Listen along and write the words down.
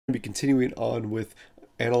be continuing on with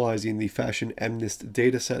analyzing the Fashion MNIST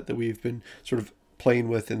dataset that we've been sort of playing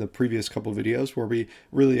with in the previous couple of videos, where we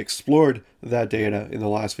really explored that data in the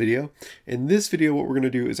last video. In this video, what we're going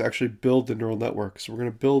to do is actually build the neural network. So we're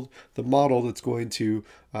going to build the model that's going to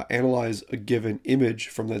analyze a given image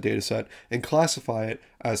from that data set and classify it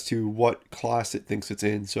as to what class it thinks it's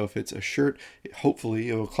in. So if it's a shirt, hopefully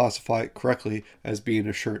it will classify it correctly as being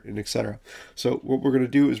a shirt, and etc. So what we're going to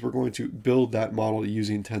do is we're going to build that model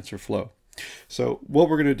using TensorFlow. So what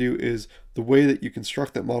we're going to do is, the way that you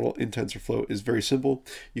construct that model in TensorFlow is very simple.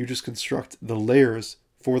 You just construct the layers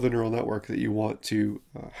for the neural network that you want to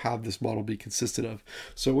have this model be consistent of.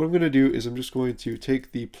 So what I'm going to do is I'm just going to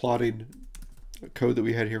take the plotting code that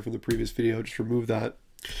we had here from the previous video, just remove that,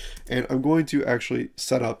 and I'm going to actually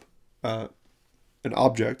set up an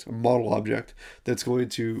object, a model object, that's going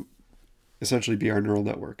to essentially be our neural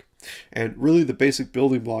network. And really the basic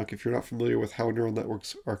building block, if you're not familiar with how neural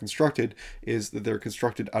networks are constructed, is that they're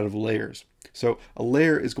constructed out of layers. So a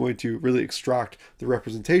layer is going to really extract the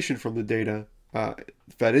representation from the data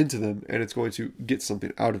fed into them, and it's going to get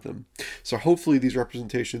something out of them. So hopefully these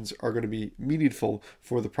representations are going to be meaningful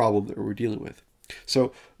for the problem that we're dealing with.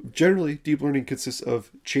 So generally, deep learning consists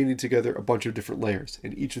of chaining together a bunch of different layers,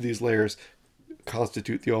 and each of these layers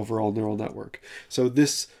constitute the overall neural network. So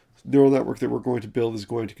this neural network that we're going to build is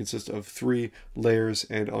going to consist of 3 layers,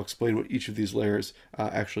 and I'll explain what each of these layers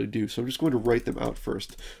actually do. So I'm just going to write them out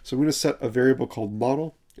first. So I'm going to set a variable called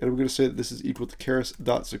model, and I'm going to say that this is equal to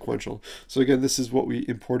keras.sequential. So again, this is what we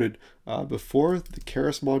imported before, the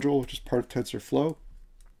keras module, which is part of TensorFlow.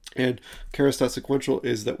 And keras.sequential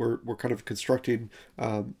is that we're kind of constructing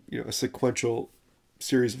a sequential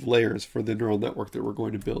series of layers for the neural network that we're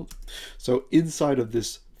going to build. So inside of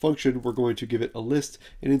this function, we're going to give it a list,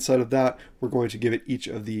 and inside of that, we're going to give it each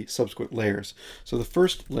of the subsequent layers. So the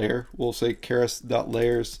first layer, we'll say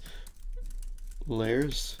keras.layers,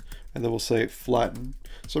 and then we'll say flatten.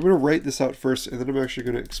 So I'm going to write this out first, and then I'm actually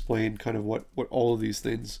going to explain kind of what all of these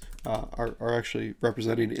things are actually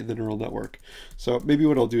representing in the neural network. So maybe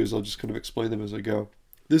what I'll do is I'll just kind of explain them as I go.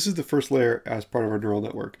 This is the first layer as part of our neural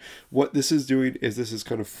network. What this is doing is this is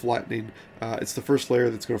kind of flattening. It's the first layer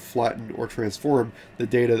that's going to flatten or transform the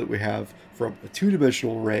data that we have from a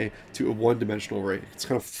 2-dimensional array to a 1-dimensional array. It's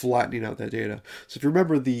kind of flattening out that data. So if you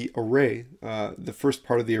remember the array, the first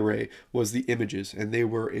part of the array was the images, and they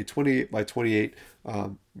were a 28 by 28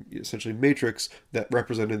 essentially matrix that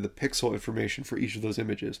represented the pixel information for each of those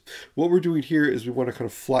images. What we're doing here is we want to kind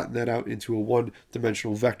of flatten that out into a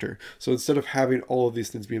 1-dimensional vector. So instead of having all of these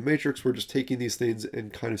things be a matrix, we're just taking these things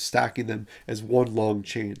and kind of stacking them as one long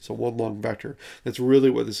chain, so one long vector. That's really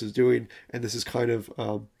what this is doing, and this is kind of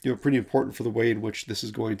pretty important for the way in which this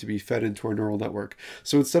is going to be fed into our neural network.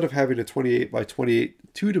 So instead of having a 28 by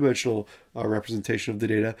 28 2-dimensional representation of the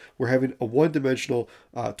data, we're having a 1-dimensional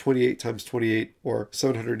 28 times 28 or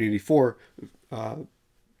 784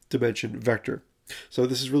 dimension vector. So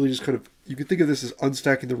this is really just kind of, you can think of this as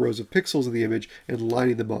unstacking the rows of pixels in the image and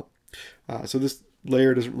lining them up. So this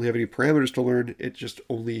layer doesn't really have any parameters to learn, it just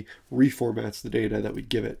only reformats the data that we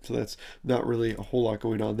give it. So that's not really a whole lot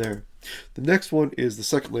going on there. The next one is the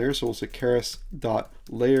second layer, so we'll say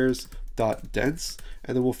keras.layers.dense,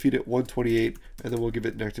 and then we'll feed it 128, and then we'll give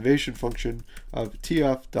it an activation function of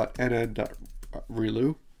tf.nn.relu.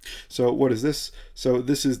 So what is this? So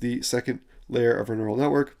this is the second layer of our neural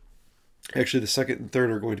network. Actually, the second and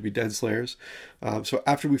third are going to be dense layers. So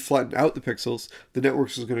after we flatten out the pixels, the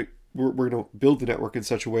network is going to, we're going to build the network in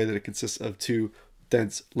such a way that it consists of 2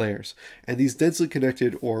 dense layers. And these densely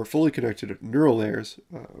connected or fully connected neural layers,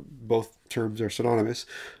 both terms are synonymous.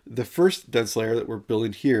 The first dense layer that we're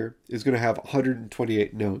building here is going to have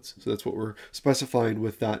 128 nodes. So that's what we're specifying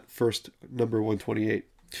with that first number 128.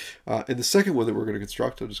 And the second one that we're going to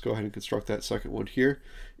construct, I'll just go ahead and construct that second one here,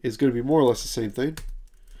 is going to be more or less the same thing.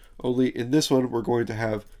 Only in this one, we're going to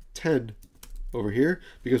have 10 over here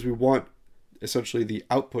because we want essentially the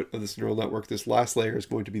output of this neural network. This last layer is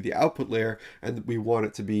going to be the output layer, and we want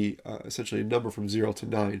it to be essentially a number from 0 to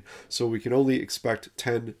 9. So we can only expect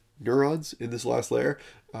 10 neurons in this last layer.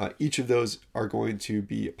 Each of those are going to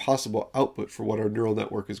be a possible output for what our neural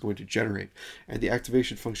network is going to generate. And the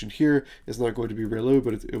activation function here is not going to be ReLU,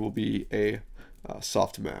 but it will be a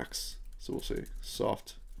softmax. So we'll say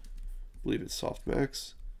soft, I believe it's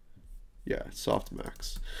softmax. Yeah,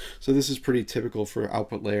 softmax. So this is pretty typical for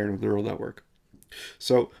output layer in a neural network.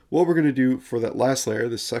 So what we're going to do for that last layer,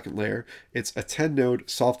 this second layer, it's a 10-node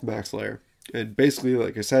softmax layer. And basically,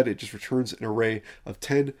 like I said, it just returns an array of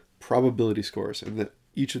 10 probability scores, and that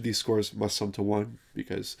each of these scores must sum to 1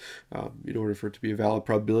 because in order for it to be a valid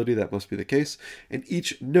probability, that must be the case. And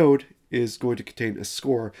each node is going to contain a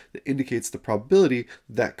score that indicates the probability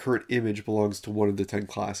that current image belongs to one of the 10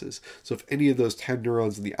 classes. So if any of those 10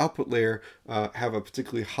 neurons in the output layer have a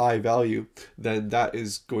particularly high value, then that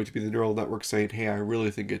is going to be the neural network saying, hey, I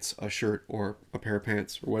really think it's a shirt or a pair of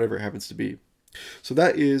pants or whatever it happens to be. So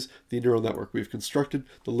that is the neural network. We've constructed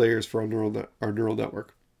the layers for our neural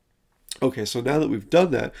network. Okay, so now that we've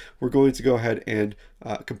done that, we're going to go ahead and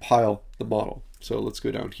compile the model. So let's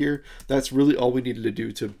go down here. That's really all we needed to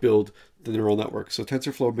do to build the neural network. So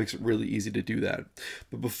TensorFlow makes it really easy to do that.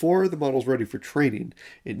 But before the model's ready for training,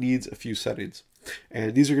 it needs a few settings.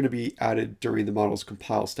 And these are going to be added during the model's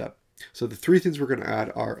compile step. So the three things we're going to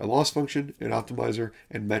add are a loss function, an optimizer,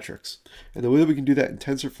 and metrics. And the way that we can do that in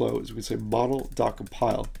TensorFlow is we can say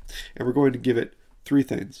model.compile, and we're going to give it three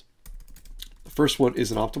things. The first one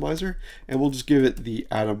is an optimizer, and we'll just give it the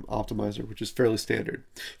Atom optimizer, which is fairly standard.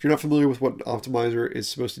 If you're not familiar with what an optimizer is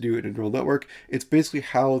supposed to do in a neural network, it's basically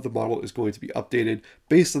how the model is going to be updated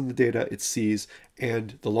based on the data it sees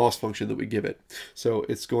and the loss function that we give it. So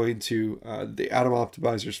it's going to, the Atom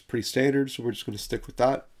optimizer is pretty standard, so we're just going to stick with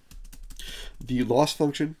that. The loss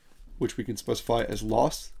function, which we can specify as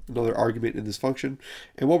loss, another argument in this function.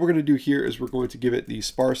 And what we're going to do here is we're going to give it the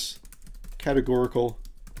sparse categorical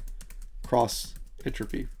cross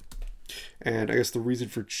entropy. And I guess the reason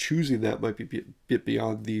for choosing that might be a bit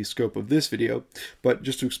beyond the scope of this video, but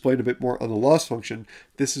just to explain a bit more on the loss function,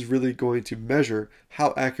 this is really going to measure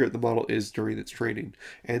how accurate the model is during its training.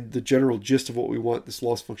 And the general gist of what we want this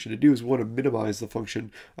loss function to do is we want to minimize the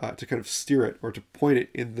function to kind of steer it or to point it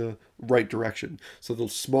in the right direction. So the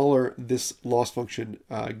smaller this loss function,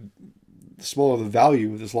 the smaller the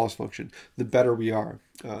value of this loss function, the better we are.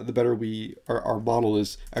 The better our model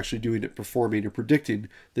is actually doing at performing or predicting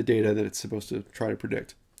the data that it's supposed to try to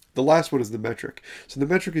predict. The last one is the metric. So the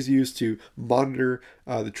metric is used to monitor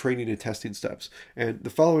the training and testing steps. And the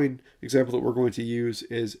following example that we're going to use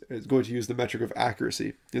is going to use the metric of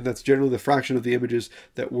accuracy. And that's generally the fraction of the images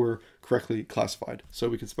that were correctly classified. So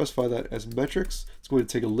we can specify that as metrics. It's going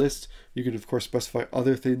to take a list. You can, of course, specify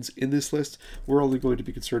other things in this list. We're only going to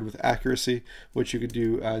be concerned with accuracy, which you can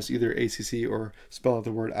do as either ACC or spell out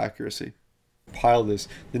the word accuracy. Compile this,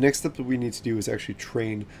 the next step that we need to do is actually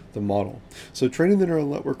train the model. So training the neural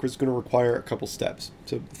network is going to require a couple steps.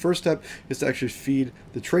 So the first step is to actually feed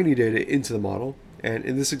the training data into the model. And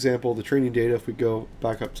in this example, the training data, if we go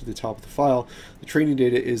back up to the top of the file, the training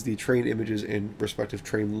data is the trained images and respective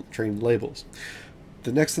trained labels.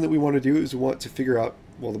 The next thing that we want to do is we want to figure out,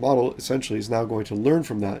 well, the model essentially is now going to learn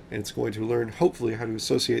from that, and it's going to learn, hopefully, how to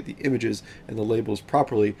associate the images and the labels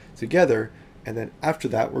properly together. And then after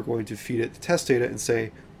that, we're going to feed it the test data and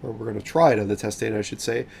say, or we're going to try it on the test data, I should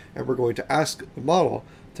say, and we're going to ask the model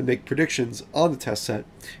to make predictions on the test set.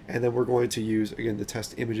 And then we're going to use, again, the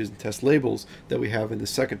test images and test labels that we have in the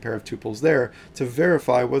second pair of tuples there to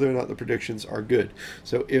verify whether or not the predictions are good.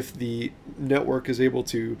 So if the network is able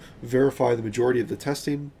to verify the majority of the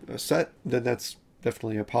testing set, then that's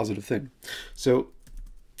definitely a positive thing. So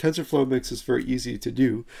TensorFlow makes this very easy to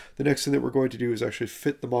do. The next thing that we're going to do is actually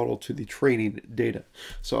fit the model to the training data.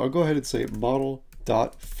 So I'll go ahead and say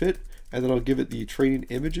model.fit, and then I'll give it the training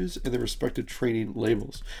images and the respective training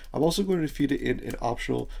labels. I'm also going to feed it in an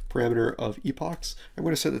optional parameter of epochs. I'm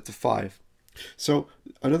going to set it to 5. So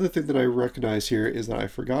another thing that I recognize here is that I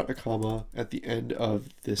forgot a comma at the end of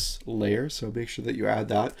this layer, so make sure that you add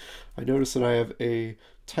that. I notice that I have a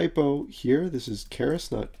typo here. This is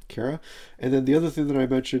Karis, not Kara. And then the other thing that I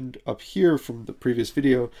mentioned up here from the previous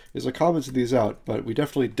video is I commented these out, but we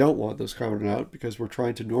definitely don't want those commented out because we're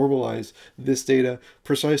trying to normalize this data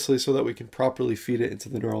precisely so that we can properly feed it into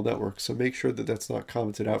the neural network. So make sure that that's not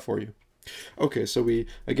commented out for you. Okay, so we,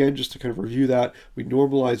 again, just to kind of review that, we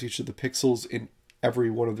normalize each of the pixels in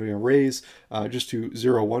every one of the arrays just to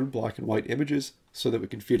 0, 1 black and white images so that we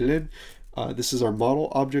can feed it in. This is our model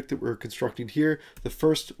object that we're constructing here. The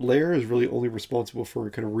first layer is really only responsible for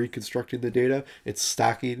kind of reconstructing the data. It's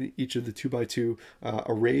stacking each of the 2x2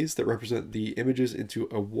 arrays that represent the images into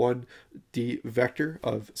a 1D vector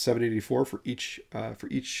of 784 for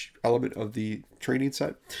each element of the training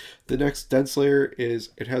set. The next dense layer is,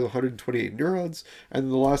 it has 128 neurons, and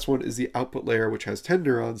then the last one is the output layer, which has 10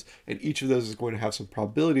 neurons, and each of those is going to have some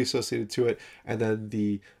probability associated to it, and then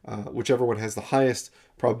the whichever one has the highest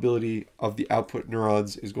probability of the output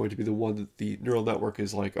neurons is going to be the one that the neural network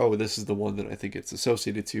is like, oh, this is the one that I think it's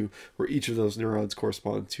associated to, where each of those neurons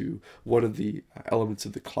correspond to one of the elements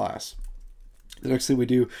of the class. The next thing we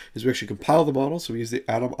do is we actually compile the model. So we use the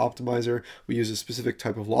Atom optimizer. We use a specific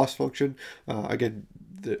type of loss function. Again,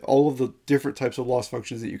 all of the different types of loss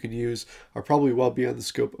functions that you can use are probably well beyond the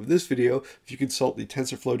scope of this video. If you consult the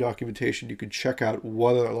TensorFlow documentation, you can check out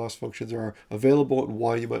what other loss functions are available and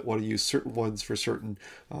why you might want to use certain ones for certain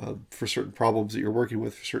problems that you're working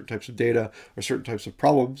with, for certain types of data or certain types of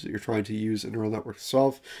problems that you're trying to use a neural network to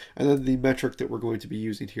solve. And then the metric that we're going to be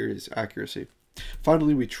using here is accuracy.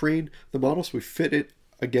 Finally, we train the model, so we fit it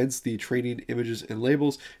against the training images and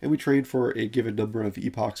labels, and we train for a given number of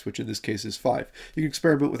epochs, which in this case is 5. You can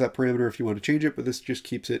experiment with that parameter if you want to change it, but this just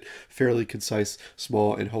keeps it fairly concise,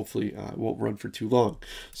 small, and hopefully won't run for too long.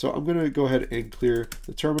 So I'm going to go ahead and clear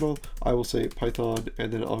the terminal. I will say Python,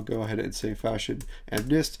 and then I'll go ahead and say Fashion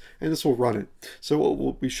MNIST, and this will run it. So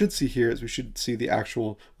what we should see here is we should see the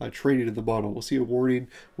actual training of the model. We'll see a warning,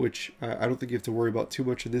 which I don't think you have to worry about too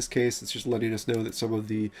much in this case. It's just letting us know that some of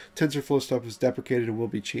the TensorFlow stuff is deprecated and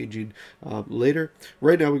will be changing later.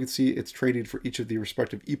 Right now we can see it's training for each of the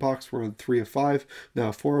respective epochs. We're on 3 of 5,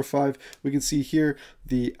 now 4 of 5. We can see here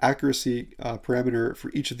the accuracy parameter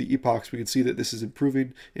for each of the epochs. We can see that this is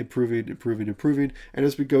improving, and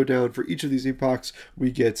as we go down for each of these epochs,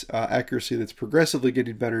 we get accuracy that's progressively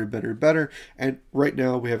getting better and better and better. And right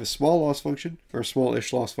now we have a small loss function, or a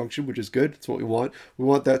small-ish loss function, which is good. That's what we want. We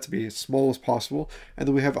want that to be as small as possible, and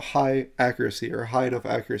then we have a high accuracy, or high enough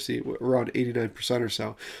accuracy, around 89% or so.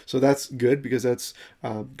 So that's good, because that's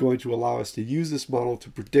going to allow us to use this model to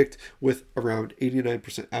predict with around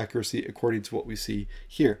 89% accuracy according to what we see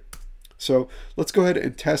here. So let's go ahead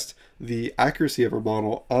and test the accuracy of our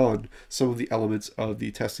model on some of the elements of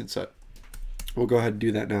the testing set. We'll go ahead and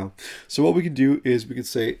do that now. So what we can do is we can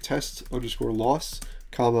say test underscore loss,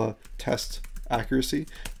 comma, test accuracy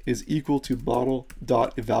is equal to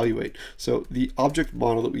model.evaluate. So the object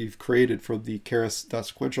model that we've created from the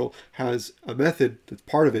keras.sequential has a method that's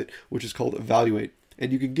part of it, which is called evaluate.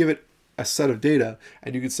 And you can give it a set of data,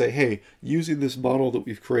 and you can say, hey, using this model that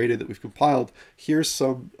we've created, that we've compiled, here's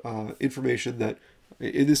some information that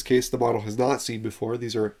in this case the model has not seen before.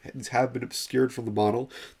 These have been obscured from the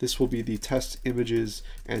model. This will be the test images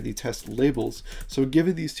and the test labels. So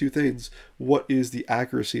given these two things, what is the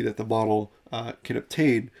accuracy that the model can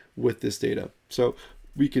obtain with this data? So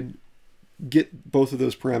we can get both of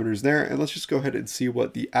those parameters there, and let's just go ahead and see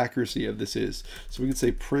what the accuracy of this is. So we can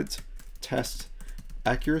say print test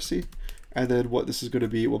accuracy, and then what this is going to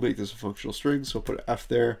be, we'll make this a functional string, so I'll put an F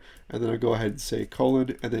there, and then I'll go ahead and say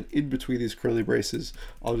colon, and then in between these curly braces,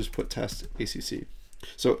 I'll just put test ACC.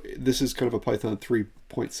 So this is kind of a Python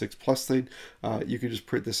 3.6 plus thing. You can just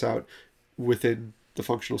print this out within the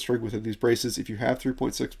functional string within these braces if you have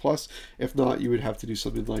 3.6 plus. If not, you would have to do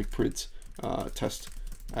something like print test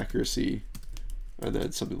accuracy, and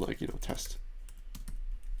then something like, test.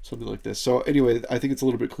 Something like this. So anyway, I think it's a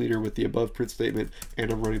little bit cleaner with the above print statement,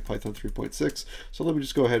 and I'm running Python 3.6. So let me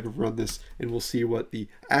just go ahead and run this, and we'll see what the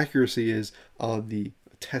accuracy is on the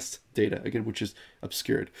test data, again, which is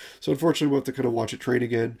obscured. So unfortunately, we'll have to kind of watch it train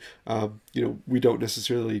again. We don't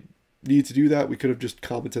necessarily need to do that. We could have just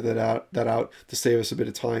commented that out to save us a bit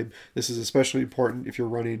of time. This is especially important if you're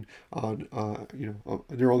running on a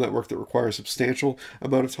neural network that requires a substantial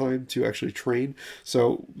amount of time to actually train.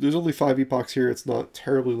 So there's only 5 epochs here. It's not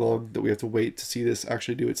terribly long that we have to wait to see this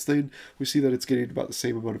actually do its thing. We see that it's getting about the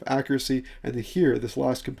same amount of accuracy, and then here, this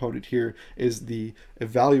last component here is the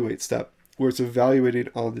evaluate step, where it's evaluating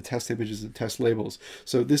on the test images and test labels.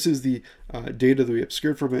 So this is the data that we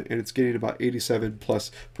obscured from it, and it's getting about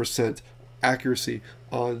 87+% accuracy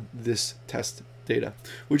on this test data,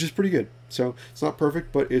 which is pretty good. So it's not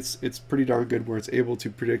perfect, but it's pretty darn good, where it's able to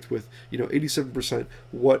predict with 87%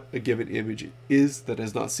 what a given image is that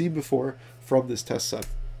has not seen before from this test set.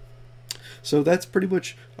 So that's pretty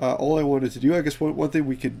much all I wanted to do. I guess one thing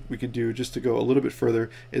we can do, just to go a little bit further,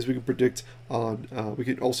 is we can predict on, we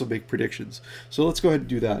can also make predictions. So let's go ahead and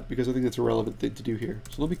do that, because I think that's a relevant thing to do here.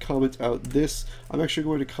 So let me comment out this. I'm actually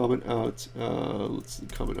going to comment out, let's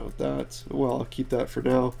comment out that. Well, I'll keep that for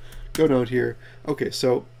now. Go down here. Okay,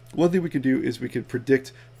 so one thing we can do is we can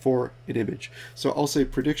predict for an image. So I'll say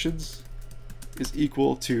predictions is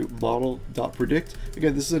equal to model.predict.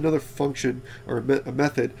 Again, this is another function or a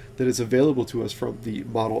method that is available to us from the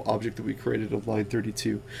model object that we created on line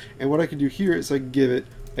 32. And what I can do here is I can give it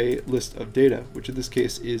a list of data, which in this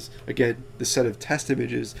case is, again, the set of test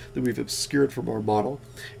images that we've obscured from our model.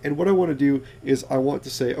 And what I want to do is I want to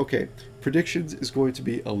say, okay, predictions is going to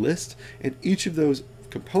be a list, and each of those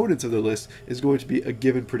components of the list is going to be a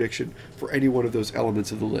given prediction for any one of those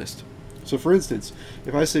elements of the list. So for instance,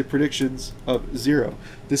 if I say predictions of 0,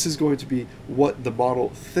 this is going to be what the model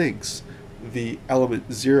thinks the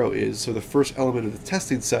element 0 is, so the first element of the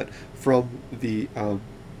testing set from the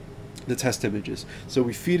test images. So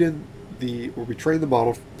we feed in where we train the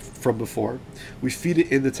model from before, we feed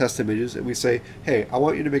it in the test images, and we say, hey, I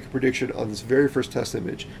want you to make a prediction on this very first test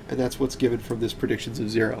image, and that's what's given from this predictions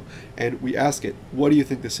of 0. And we ask it, what do you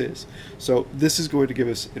think this is? So this is going to give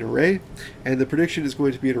us an array, and the prediction is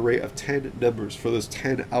going to be an array of 10 numbers for those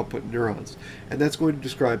 10 output neurons. And that's going to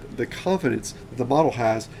describe the confidence that the model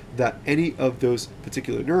has that any of those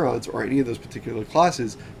particular neurons or any of those particular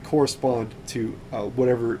classes correspond to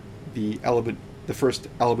whatever the first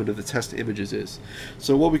element of the test images is.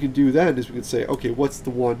 So what we can do then is we can say, okay, what's the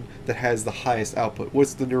one that has the highest output?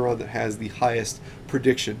 What's the neuron that has the highest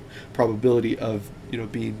prediction probability of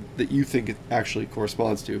being that you think it actually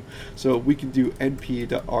corresponds to? So we can do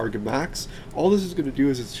np.argmax. All this is going to do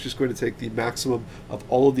is it's just going to take the maximum of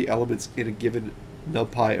all of the elements in a given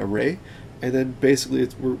NumPy array, and then basically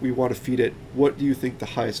we want to feed it, what do you think the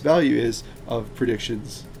highest value is of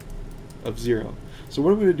predictions of 0? So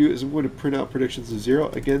what I'm going to do is I'm going to print out predictions of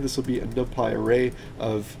 0. Again, this will be a NumPy array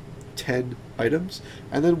of 10 items.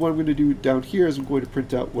 And then what I'm going to do down here is I'm going to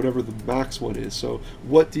print out whatever the max one is. So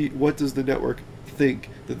what does the network think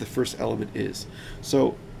that the first element is?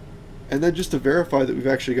 So, and then just to verify that we've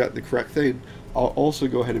actually gotten the correct thing, I'll also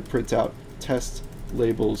go ahead and print out test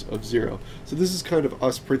labels of 0. So this is kind of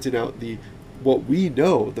us printing out what we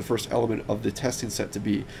know the first element of the testing set to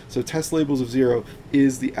be. So test labels of 0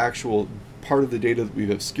 is the actual part of the data that we've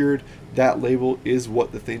obscured. That label is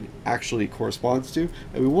what the thing actually corresponds to,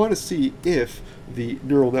 and we want to see if the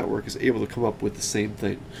neural network is able to come up with the same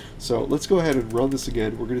thing. So let's go ahead and run this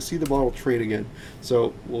again. We're going to see the model train again.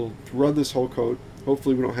 So we'll run this whole code.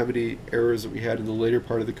 Hopefully we don't have any errors that we had in the later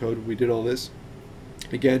part of the code when we did all this.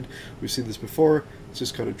 Again, we've seen this before. It's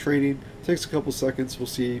just kind of training. It takes a couple seconds. We'll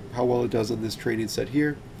see how well it does on this training set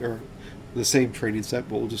here, or the same training set,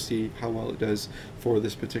 but we'll just see how well it does for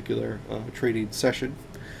this particular training session.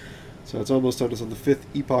 So it's almost done. It's on the 5th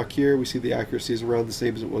epoch here. We see the accuracy is around the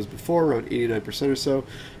same as it was before, around 89% or so.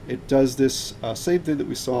 It does this same thing that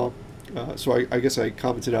we saw. So I guess I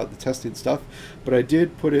commented out the testing stuff, but I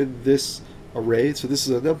did put in this array. So this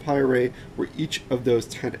is a NumPy array where each of those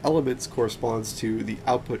 10 elements corresponds to the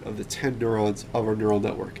output of the 10 neurons of our neural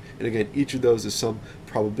network. And again, each of those is some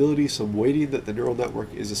probability, some weighting that the neural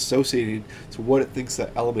network is associating to what it thinks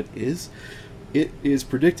that element is. It is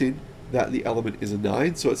predicting that the element is a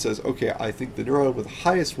 9, so it says, okay, I think the neuron with the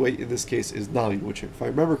highest weight in this case is 9, which, if I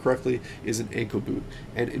remember correctly, is an ankle boot.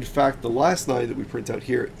 And in fact, the last 9 that we print out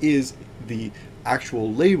here is the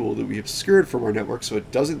actual label that we obscured from our network, so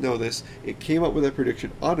it doesn't know this. It came up with that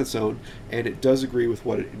prediction on its own, and it does agree with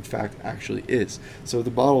what it in fact actually is. So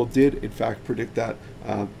the model did in fact predict that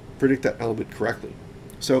element correctly.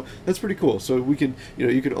 So that's pretty cool. So we can,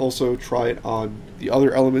 you can also try it on the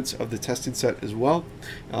other elements of the testing set as well.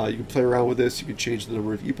 You can play around with this. You can change the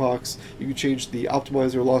number of epochs. You can change the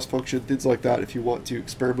optimizer loss function, things like that, if you want to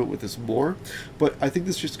experiment with this more. But I think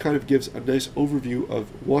this just kind of gives a nice overview of,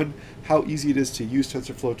 one, how easy it is to use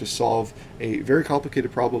TensorFlow to solve a very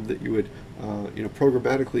complicated problem that you would,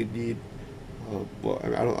 programmatically need. Well,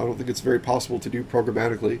 I don't think it's very possible to do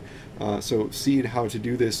programmatically. So seeing how to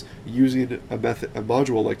do this using a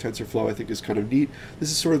module like TensorFlow, I think is kind of neat.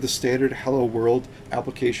 This is sort of the standard Hello World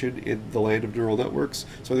application in the land of neural networks.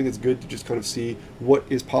 So I think it's good to just kind of see what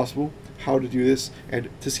is possible, how to do this, and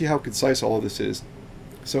to see how concise all of this is.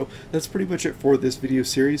 So that's pretty much it for this video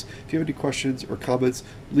series. If you have any questions or comments,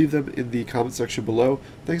 leave them in the comment section below.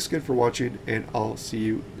 Thanks again for watching, and I'll see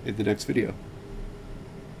you in the next video.